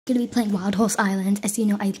Gonna be playing Wild Horse Island. As you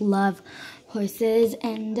know, I love horses,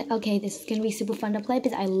 and okay, this is gonna be super fun to play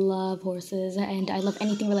because I love horses and I love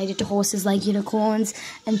anything related to horses, like unicorns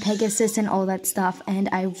and Pegasus and all that stuff. And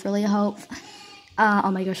I really hope oh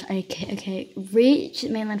my gosh, okay, reach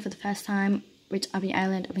mainland for the first time, reach Abby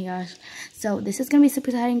Island. Oh my gosh, so this is gonna be super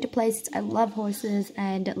exciting to play since I love horses.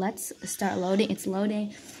 And let's start loading. It's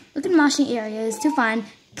loading. Look at marshy areas to find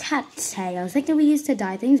cattails that can be used to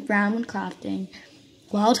dye things brown when crafting.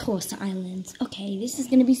 Wild Horse Islands. Okay, this is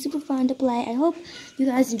gonna be super fun to play. I hope you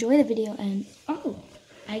guys enjoy the video. And oh,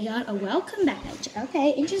 I got a welcome badge.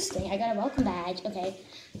 Okay, interesting. I got a welcome badge. Okay,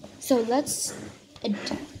 so let's. Can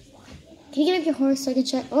you get up your horse so I can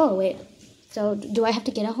check? Oh wait. So do I have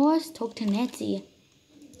to get a horse? Talk to Nancy.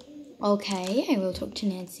 Okay, I will talk to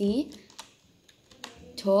Nancy.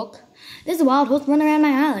 Talk. There's a wild horse running around my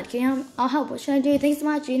island. I'll help. What should I do? Thanks so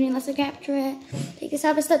much, Junior. Unless I capture it. Take this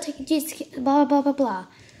out and start taking Jesus. Blah, blah, blah, blah.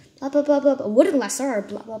 Blah, blah, blah, blah, blah. Wooden lesser.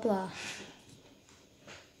 Blah, blah, blah.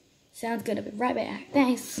 Sounds good. I'll be right back.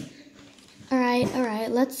 Thanks.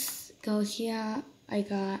 Alright. Let's go here. I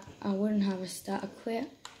got a wooden harvester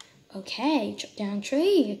equipped. Okay. Chop down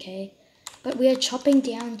tree. Okay. But we are chopping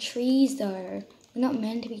down trees, though. We're not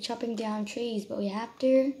meant to be chopping down trees, but we have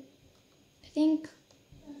to. I think.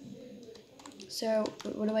 So,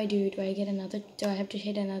 what do I do? Do I have to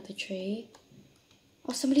hit another tree?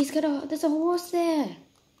 Oh, there's a horse there.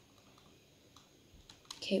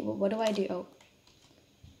 Okay, well, what do I do? Oh,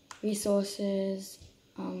 resources,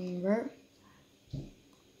 I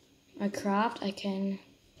craft, I can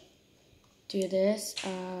do this,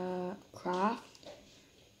 craft.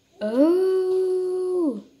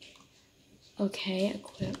 Oh, okay,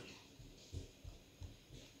 equip.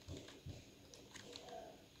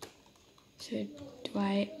 So, do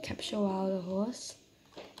I capture wild horse?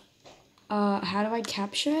 How do I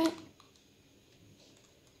capture it?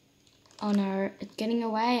 Oh no, it's getting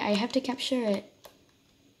away. I have to capture it.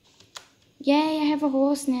 Yay, I have a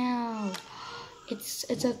horse now. It's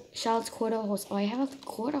a Charlotte's quarter horse. Oh, I have a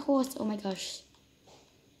quarter horse. Oh my gosh.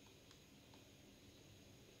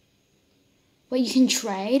 Wait, you can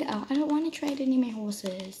trade? Oh, I don't want to trade any of my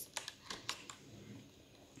horses.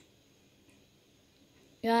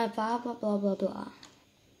 Yeah, blah, blah, blah, blah, blah.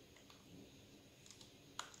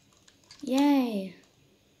 Yay.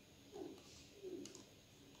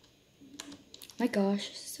 My gosh,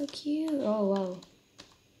 this is so cute. Oh, whoa.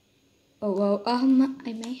 Oh, whoa. I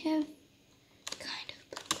may have kind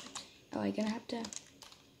of... Oh, I'm gonna have to...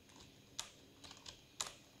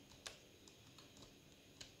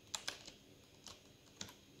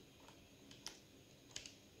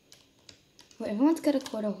 Wait, everyone's got a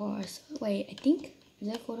quarter horse. Wait, I think... Is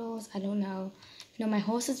that a quarter horse? I don't know. No, my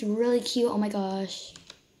horse is really cute. Oh my gosh.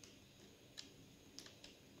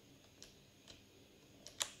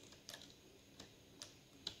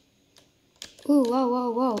 Ooh, whoa,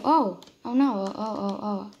 whoa, whoa. Oh no.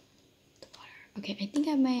 Oh. The water. Okay, I think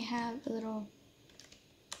I may have a little...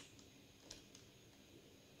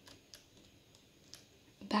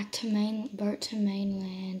 Back to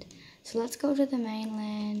mainland. So let's go to the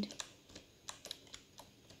mainland.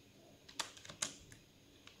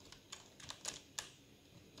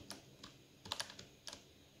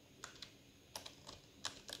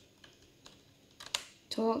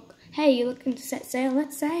 Talk. Hey, you looking to set sail?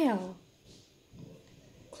 Let's sail.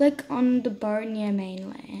 Click on the boat near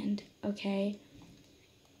mainland. Okay.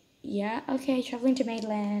 Yeah, okay, traveling to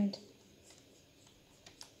mainland.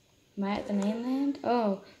 Am I at the mainland?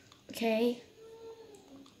 Oh, okay.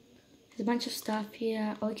 There's a bunch of stuff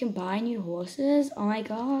here. Oh, we can buy new horses? Oh my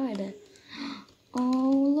god.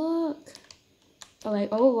 Oh, look. Oh, like,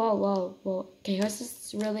 oh, whoa. Okay,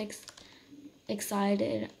 horses really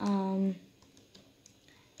excited.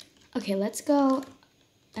 Okay, let's go.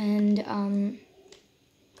 And,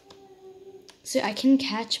 so I can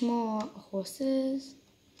catch more horses.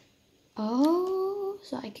 Oh,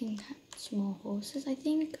 so I can catch more horses, I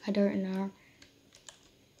think. I don't know.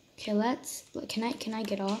 Okay, can I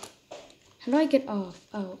get off? How do I get off?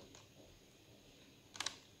 Oh.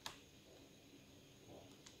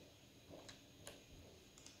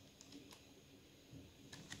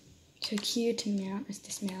 So cute to mount. Let's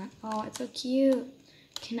dismount. Oh, it's so cute.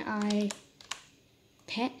 Can I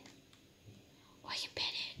pet? Oh, I can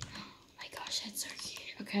pet it. Oh my gosh, that's so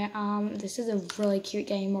cute. Okay, this is a really cute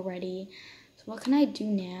game already. So what can I do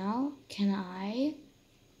now? Can I?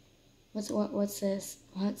 What's this?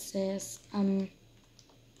 What's this?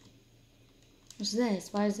 What's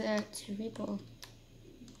this? Why is there two people?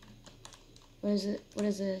 What is it? What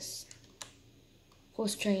is this?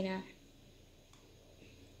 Horse trainer.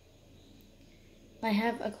 I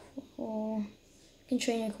have a cool can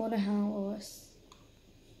train a quarter horse.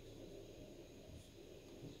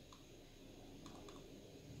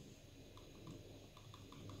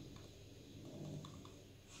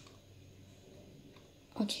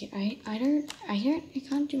 Okay, I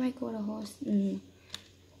can't do my quarter horse.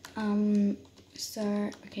 So,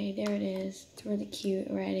 okay, there it is. It's really cute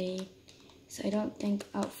already. So I don't think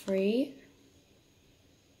out free.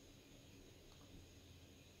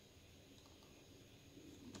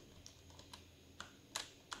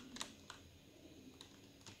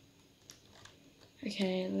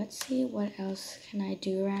 Okay, let's see what else can I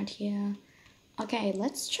do around here. Okay,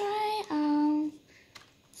 let's try,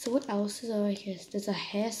 so what else is over here? There's a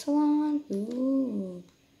hair salon. Ooh.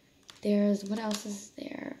 There's, what else is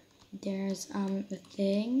there? There's, the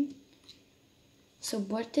thing. So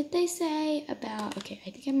what did they say about, okay,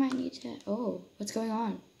 I think I might need to, oh, what's going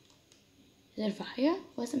on? Is it fire?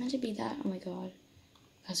 Was it meant to be that? Oh my god.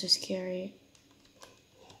 That's so scary.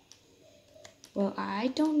 Well, I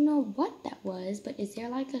don't know what that was, but is there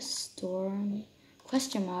like a storm?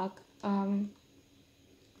 Question mark.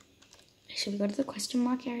 Should we go to the question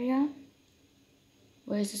mark area?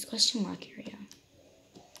 Where is this question mark area?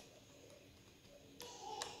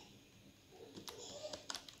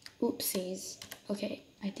 Oopsies. Okay,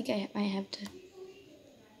 I think I might have to.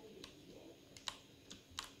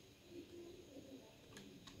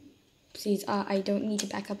 Oopsies. I don't need to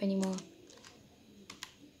back up anymore.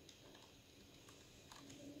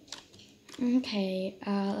 Okay,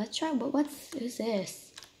 let's try. What's is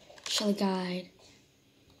this? Shell guide.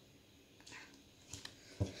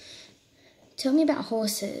 Tell me about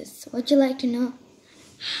horses. What'd you like to know?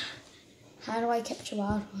 How do I capture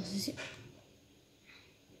wild horses?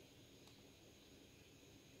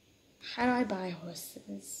 How do I buy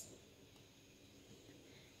horses?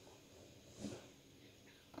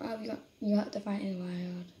 Oh, you have to find in the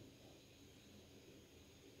wild.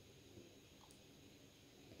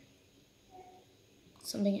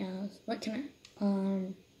 Something else. What can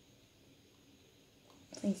I?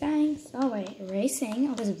 Thanks. Oh wait, racing.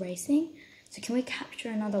 Oh, there's racing. So can we capture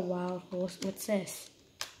another wild horse? What's this?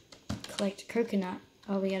 Collect coconut.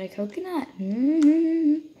 Oh, we got a coconut.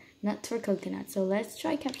 Nuts for coconut. So let's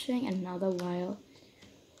try capturing another wild.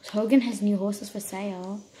 Hogan has new horses for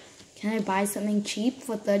sale. Can I buy something cheap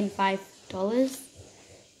for $35?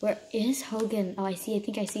 Where is Hogan? Oh, I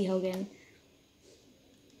think I see Hogan.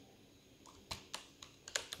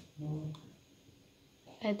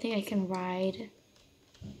 I think I can ride.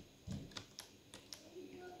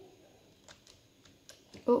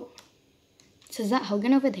 Oh, so is that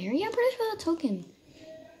Hogan over there? Yeah, I'm pretty sure that's Hogan.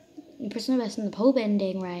 Personal best in the pole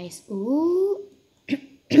bending race. Ooh.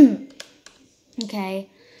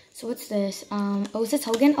 Okay, so what's this? Oh, is this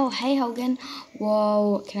Hogan? Oh, hey, Hogan.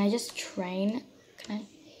 Whoa, can I just train? Can I?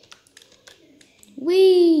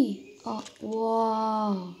 Whee! Oh,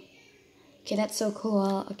 whoa. Okay, that's so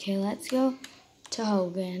cool. Okay, let's go to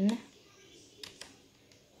Hogan.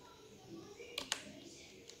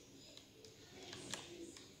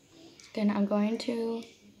 Then I'm going to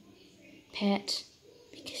pet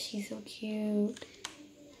because she's so cute.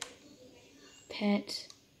 Pet.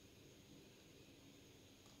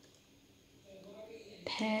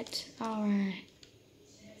 Alright.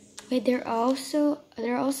 Wait, they're also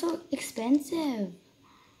expensive.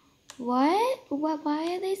 What?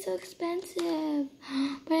 Why are they so expensive?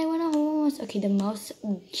 But I want a horse. Okay, the most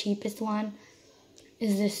cheapest one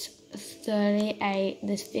is this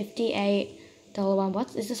 $58 one.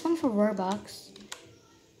 What is this one for Roblox?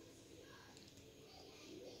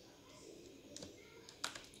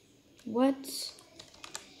 What?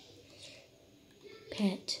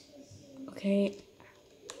 Pet. Okay.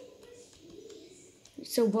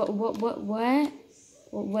 So what?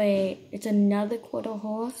 Wait, it's another quarter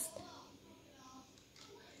horse.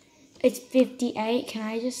 It's 58. Can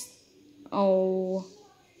I just? Oh.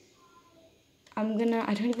 I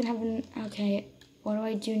don't even have an. Okay. What do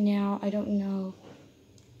I do now? I don't know.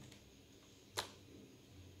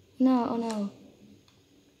 No, oh no.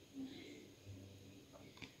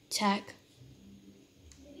 Tech.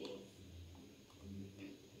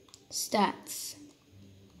 Stats.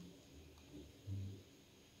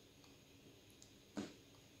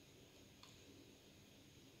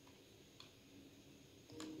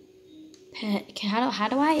 Pet. How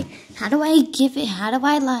do I give it? How do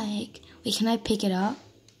I like? Wait, can I pick it up?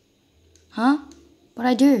 Huh? What'd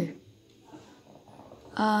I do?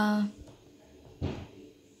 Oh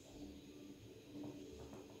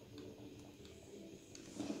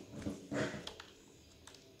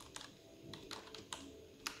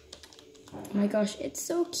my gosh, it's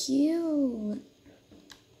so cute.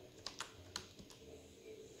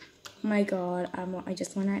 Oh my god, I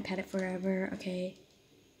just want to pet it forever. Okay.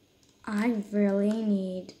 I really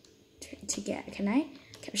need to get, can I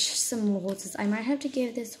capture some more horses? I might have to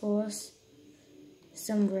give this horse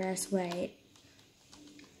some rest. Wait.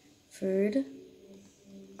 Food.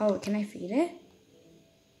 Oh, can I feed it?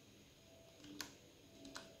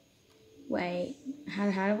 Wait. How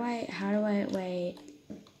do I, wait.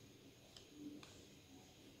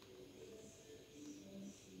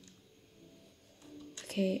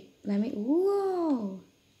 Okay, let me, whoa.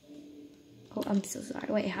 Oh, I'm so sorry.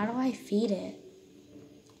 Wait, how do I feed it?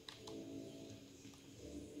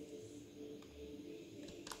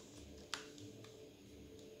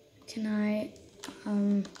 Can I,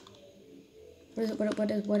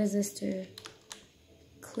 what does this do?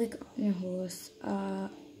 Click on your horse.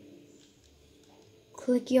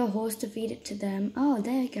 Click your horse to feed it to them. Oh,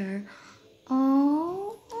 there you go.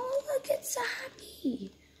 Oh, look, it's so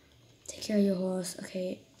happy. Take care of your horse.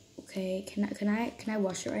 Okay. Can I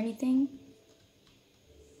wash it or anything?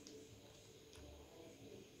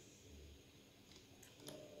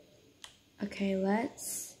 Okay,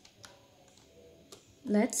 let's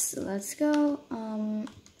go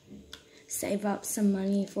save up some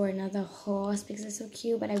money for another horse because it's so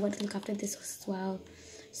cute, but I want to look after this horse as well.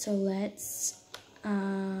 So let's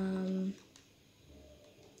can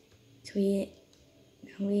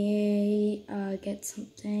we get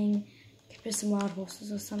something, get some wild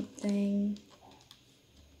horses or something.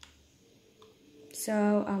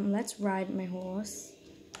 So let's ride my horse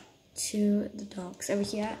to the docks over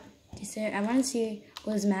here. So I want to see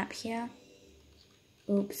this map here.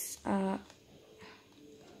 Oops. Oh,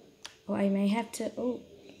 I may have to. Oh,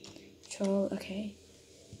 troll. Okay.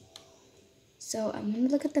 So I'm gonna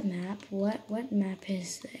look at the map. What map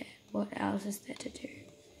is there? What else is there to do?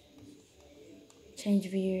 Change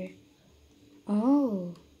view.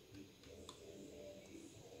 Oh.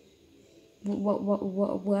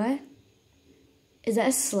 What? Is that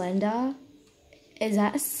a slender? Is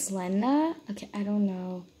that a slender? Okay, I don't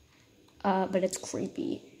know. But it's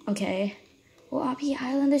creepy. Okay. Well, Happy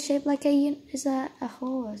Island is shaped like a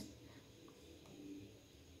horse.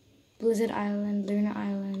 Blizzard Island, Lunar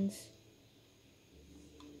Islands.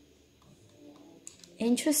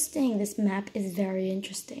 Interesting. This map is very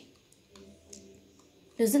interesting.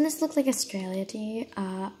 Doesn't this look like Australia to you?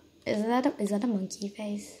 Is that a monkey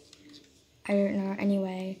face? I don't know.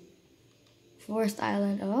 Anyway, Forest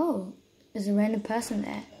Island. Oh, there's a random person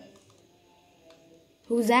there.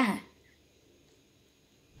 Who's that?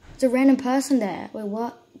 There's a random person there. Wait,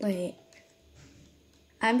 what? Wait.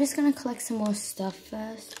 I'm just gonna collect some more stuff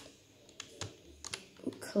first.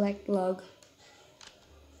 Collect log.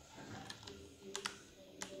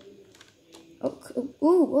 Oh,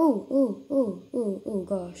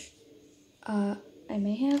 gosh. I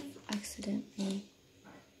may have accidentally.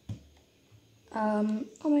 Oh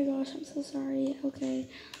my gosh, I'm so sorry. Okay.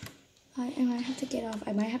 I might have to get off.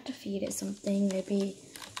 I might have to feed it something. Maybe.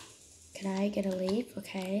 Can I get a leaf?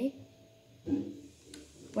 Okay.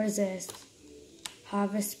 What is this?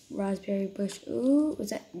 Harvest raspberry bush. Ooh,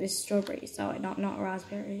 is that this strawberries? Oh, not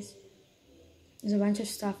raspberries. There's a bunch of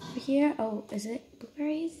stuff over here. Oh, is it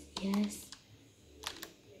blueberries? Yes.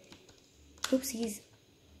 Oopsies.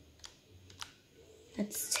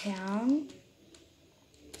 That's town.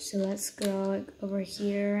 So let's go over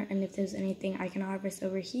here, and if there's anything I can harvest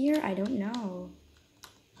over here, I don't know.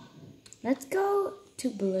 Let's go to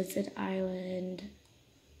Blizzard Island.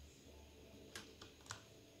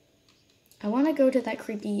 I want to go to that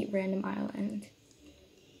creepy random island.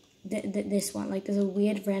 This one, like there's a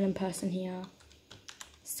weird random person here.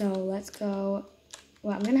 So let's go.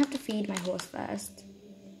 Well, I'm gonna have to feed my horse first.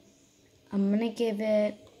 I'm gonna give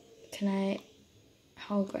it,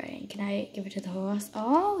 whole grain. Can I give it to the horse?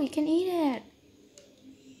 Oh, you can eat it.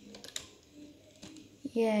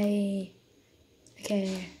 Yay.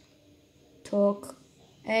 Okay. Talk.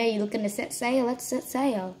 Hey, you looking to set sail? Let's set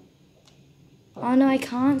sail. Oh no, I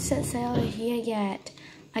can't set sail to here yet.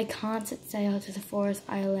 I can't set sail to the forest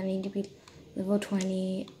island. I need to be level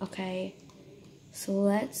 20. Okay. So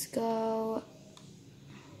let's go.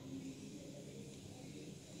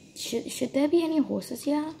 Should there be any horses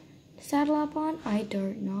here to saddle up on? I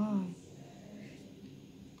don't know.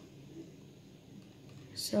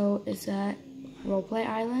 So is that Roleplay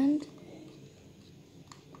Island?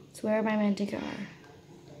 So where am I meant to go?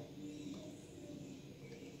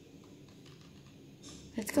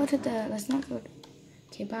 Let's not go.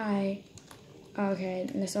 Okay, bye. Okay,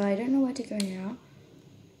 so I don't know where to go now.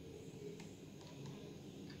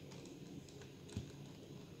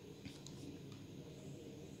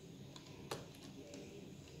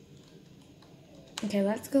 Okay,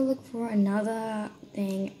 let's go look for another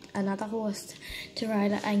thing, another horse to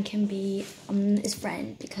ride and can be his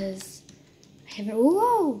friend, because I haven't.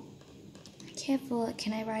 Whoa! Careful,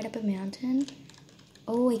 can I ride up a mountain?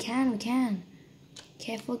 Oh, we can.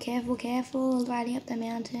 Careful, riding up the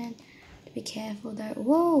mountain. Be careful though.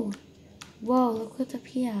 Whoa! Look what's up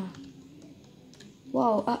here.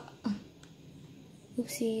 Whoa,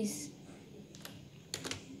 oopsies.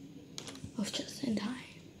 I was just in time.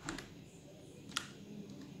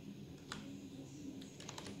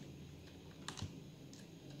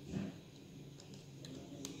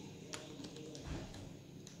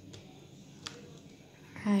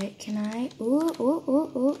 Alright, can I?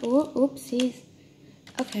 Oopsies.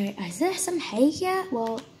 Okay, is there some hay here?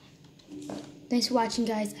 Well, thanks for watching,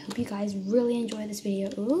 guys. I hope you guys really enjoyed this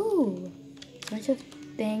video. Ooh, a bunch of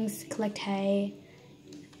things. Collect hay.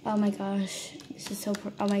 Oh my gosh, this is so.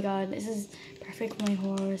 Oh my god, this is perfect for my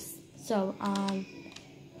horse. So,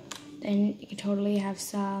 then you can totally have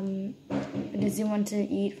some. Does he want to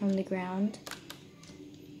eat from the ground,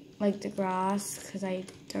 like the grass? Because I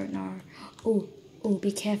don't know. Oh,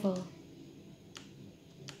 be careful.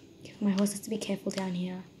 My horse has to be careful down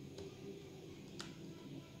here.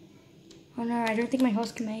 Oh no, I don't think my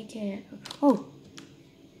horse can make it. Oh.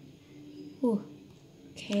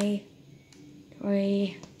 Okay.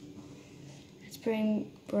 3. Let's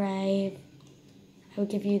bring Brave. I will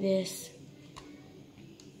give you this.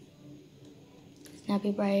 Now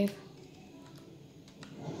be brave.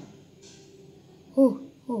 Whoa.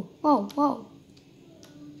 Oh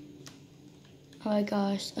my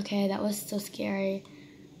gosh. Okay, that was so scary.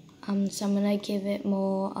 So I'm gonna give it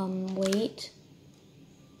more weight.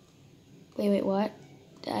 Wait, what?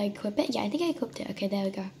 Did I equip it? Yeah, I think I equipped it. Okay, there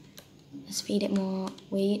we go. Let's feed it more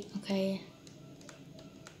weight. Okay.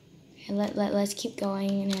 Let's keep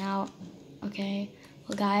going now. Okay.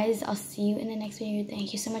 Well, guys, I'll see you in the next video.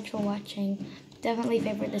 Thank you so much for watching. Definitely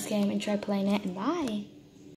favorite this game and try playing it. And bye.